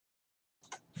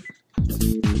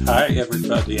Hi,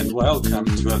 everybody, and welcome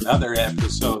to another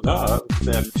episode of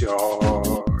The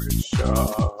George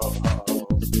Show.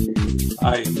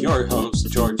 I am your host,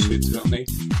 George Shituni,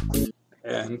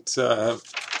 and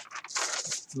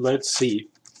let's see.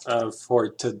 For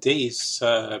today's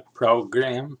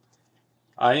program,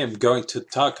 I am going to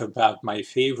talk about my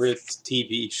favorite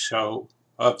TV show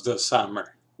of the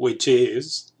summer, which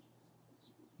is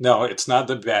no, it's not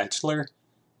The Bachelor,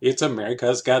 it's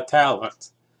America's Got Talent.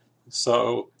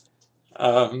 So,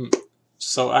 Um,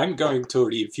 so I'm going to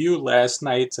review last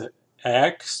night's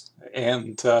acts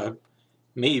and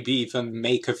maybe even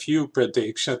make a few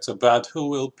predictions about who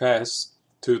will pass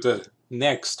to the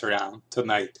next round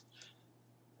tonight.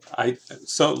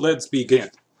 So let's begin.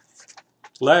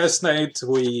 Last night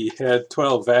we had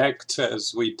 12 acts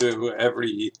as we do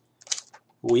every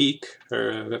week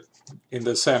in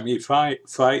the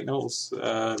semi-finals.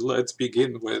 Let's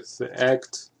begin with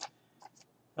act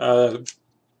uh,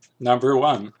 number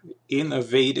one,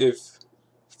 Innovative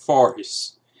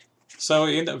Force. So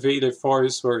Innovative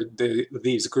Force were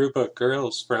these group of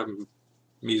girls from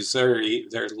Missouri.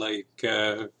 They're like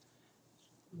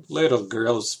little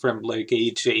girls from like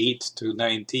age 8 to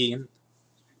 19.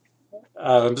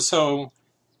 So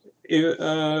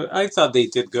I thought they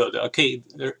did good. Okay,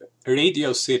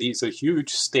 Radio City is a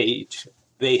huge stage.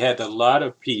 They had a lot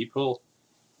of people,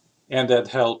 and that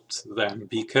helped them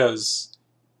because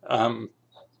um,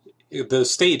 the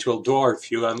stage will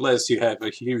dwarf you unless you have a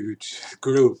huge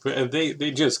group, and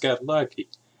they just got lucky.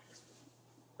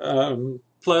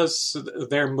 Plus,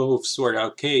 their moves were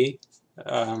okay.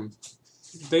 Um,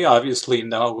 they obviously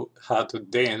know how to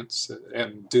dance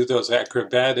and do those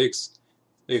acrobatics.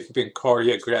 They've been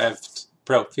choreographed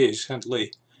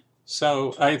proficiently.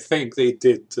 So I think they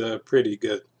did pretty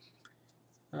good.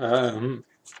 Um,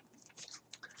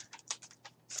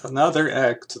 Another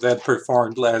act that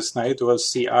performed last night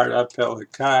was Ciara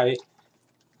Pelikai,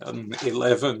 an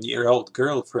 11-year-old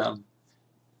girl from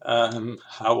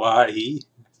Hawaii.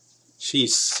 She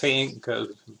sang,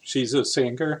 she's a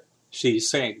singer. She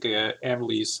sang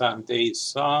Emily Sandé's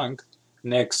song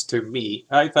Next to Me.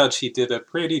 I thought she did a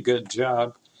pretty good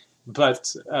job,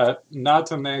 but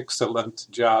not an excellent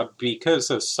job because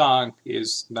the song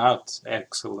is not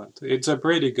excellent. It's a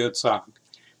pretty good song,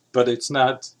 but it's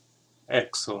not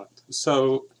excellent.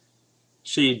 So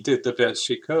she did the best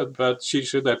she could, but she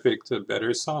should have picked a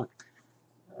better song.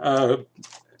 Uh,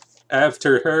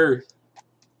 After her,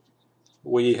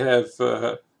 we have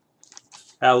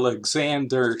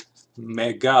Alexander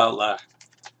Megala.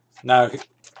 Now,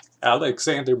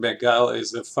 Alexander Megala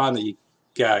is a funny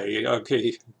guy,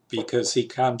 okay, because he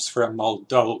comes from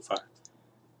Moldova.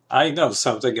 I know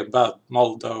something about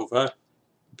Moldova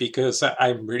because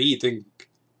I'm reading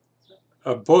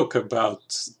a book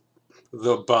about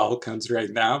the Balkans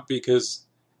right now because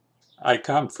I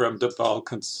come from the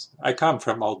Balkans. I come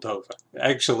from Moldova.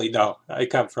 Actually, no, I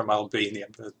come from Albania,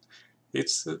 but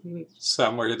it's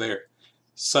somewhere there.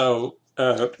 So,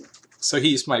 so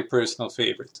he's my personal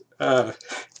favorite.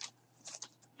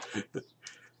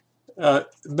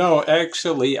 No,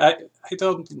 actually, I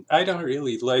don't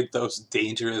really like those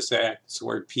dangerous acts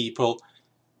where people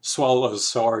swallow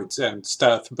swords and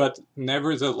stuff. But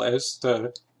nevertheless,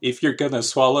 if you're gonna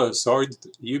swallow a sword,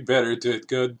 you better do it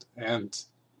good. And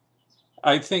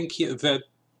I think that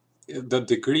the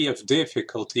degree of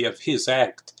difficulty of his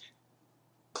act,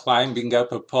 climbing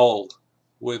up a pole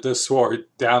with a sword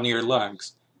down your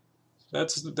lungs,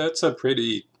 that's a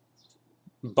pretty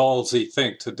ballsy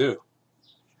thing to do.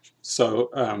 So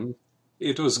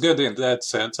it was good in that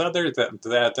sense. Other than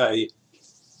that,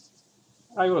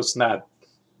 I was not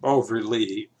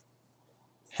overly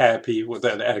happy with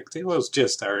that act. It was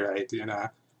just all right.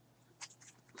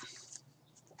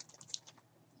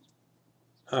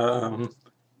 Um,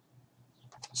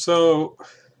 so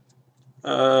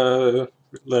uh,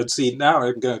 let's see. Now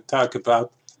I'm going to talk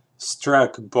about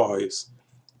Struck Boys.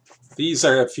 These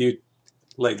are a few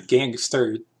like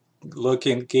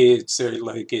gangster-looking kids. They're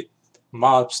like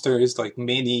mobsters, like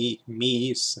mini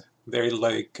me's. They're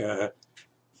like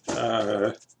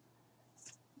uh,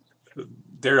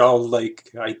 they're all like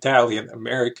Italian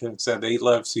Americans, and they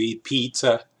love to eat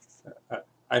pizza.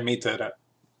 I made that up.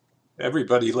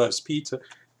 Everybody loves pizza,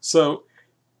 so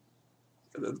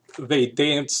they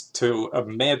danced to a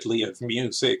medley of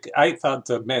music. I thought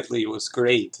the medley was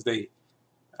great. They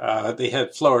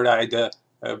had Florida,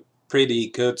 a pretty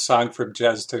good song from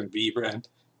Justin Bieber, and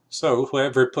so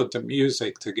whoever put the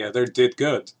music together did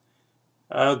good.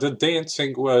 The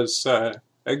dancing was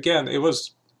again, it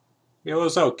was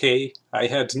okay. I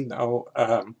had no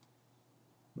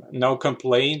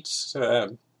complaints.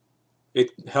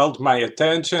 It held my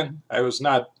attention. I was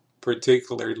not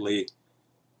particularly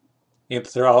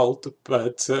enthralled,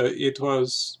 but it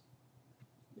was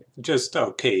just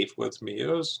okay with me. It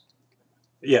was,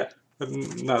 yeah,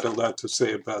 not a lot to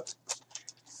say about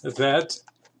that.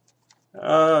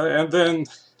 And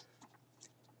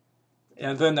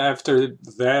then after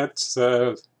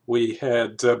that, we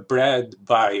had Brad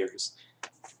Byers.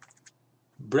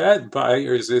 Brad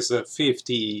Byers is a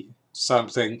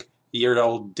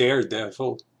 50-something-year-old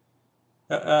daredevil.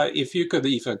 If you could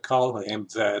even call him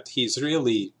that, he's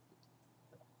really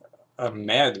a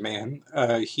madman.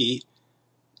 He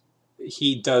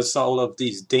does all of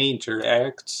these danger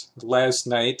acts. Last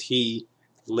night he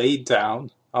laid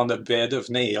down on a bed of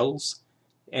nails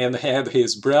and had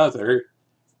his brother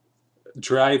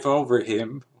drive over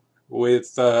him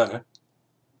with a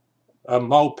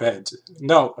moped.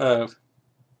 No,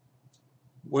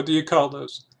 what do you call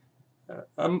those?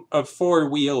 A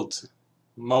four-wheeled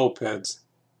moped.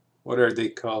 What are they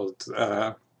called?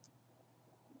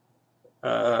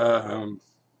 I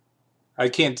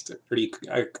can't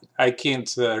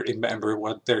remember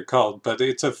what they're called, but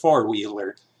it's a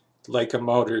four-wheeler, like a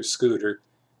motor scooter.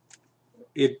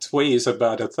 It weighs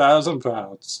about 1,000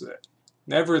 pounds.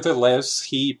 Nevertheless,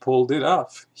 he pulled it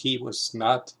off. He was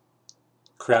not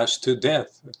crushed to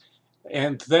death.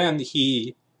 And then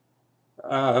he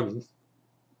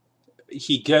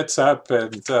gets up,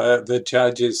 and the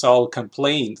judges all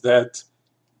complained that,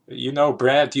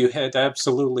 Brad, you had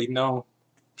absolutely no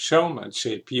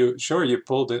showmanship. You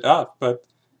pulled it off, but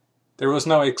there was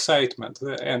no excitement.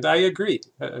 And I agree.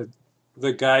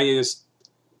 The guy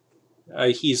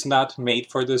he's not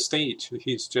made for the stage.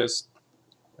 He's just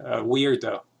a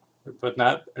weirdo, but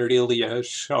not really a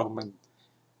showman.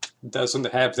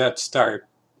 Doesn't have that star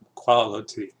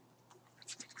quality.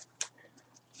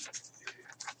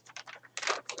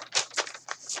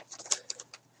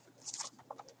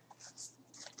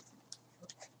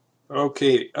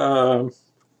 Okay,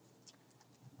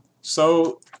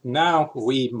 so now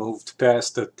we moved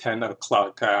past the 10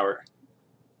 o'clock hour.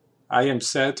 I am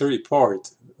sad to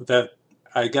report that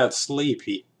I got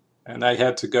sleepy and I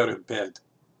had to go to bed.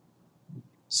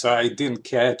 So I didn't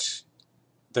catch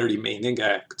the remaining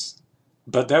acts.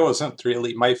 But that wasn't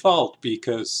really my fault,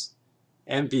 because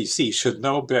NBC should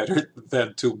know better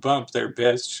than to bump their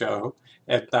best show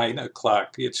at 9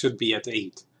 o'clock. It should be at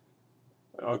 8.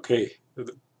 Okay.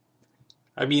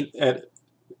 I mean,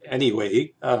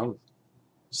 anyway,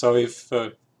 so if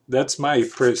that's my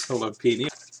personal opinion.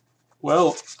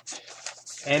 Well,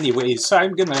 anyways,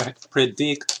 I'm gonna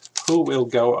predict who will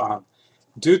go on.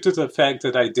 Due to the fact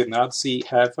that I did not see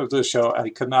half of the show, I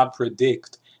cannot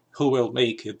predict who will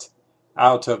make it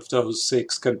out of those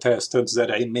 6 contestants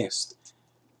that I missed.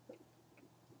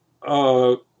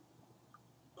 Oh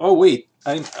wait,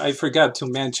 I forgot to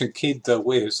mention Kid the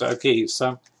Wiz. Okay,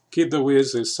 Kid the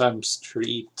Wiz is some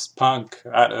street punk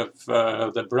out of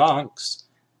the Bronx.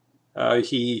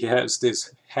 He has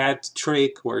this hat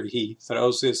trick where he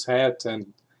throws his hat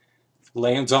and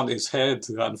lands on his head.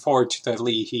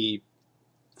 Unfortunately, he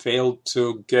failed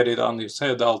to get it on his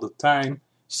head all the time.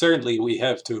 Certainly, we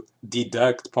have to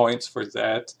deduct points for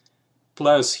that.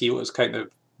 Plus, he was kind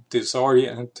of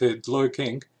disoriented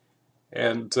looking,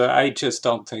 and I just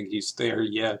don't think he's there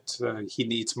yet. He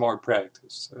needs more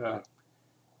practice.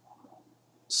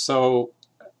 So,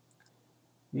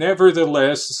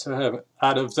 nevertheless,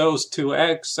 out of those 2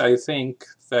 acts, I think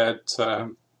that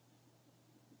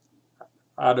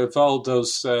out of all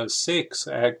those 6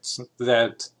 acts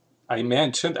that I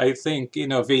mentioned, I think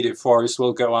Innovative Force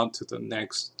will go on to the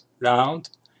next round.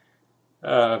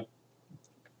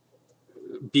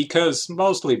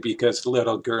 Mostly because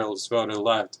little girls vote a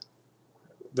lot.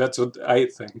 That's what I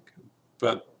think.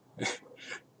 But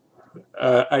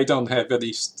I don't have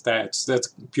any stats.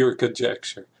 That's pure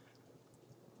conjecture.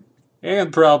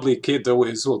 And probably Kid the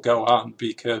Wiz will go on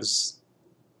because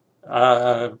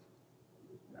I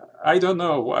don't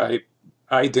know why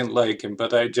I didn't like him,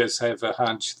 but I just have a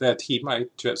hunch that he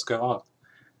might just go on.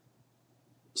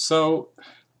 So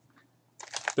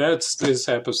that's this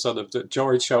episode of The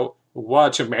George Show.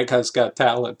 Watch America's Got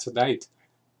Talent tonight.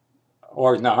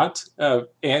 Or not.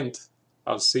 And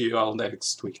I'll see you all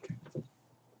next week.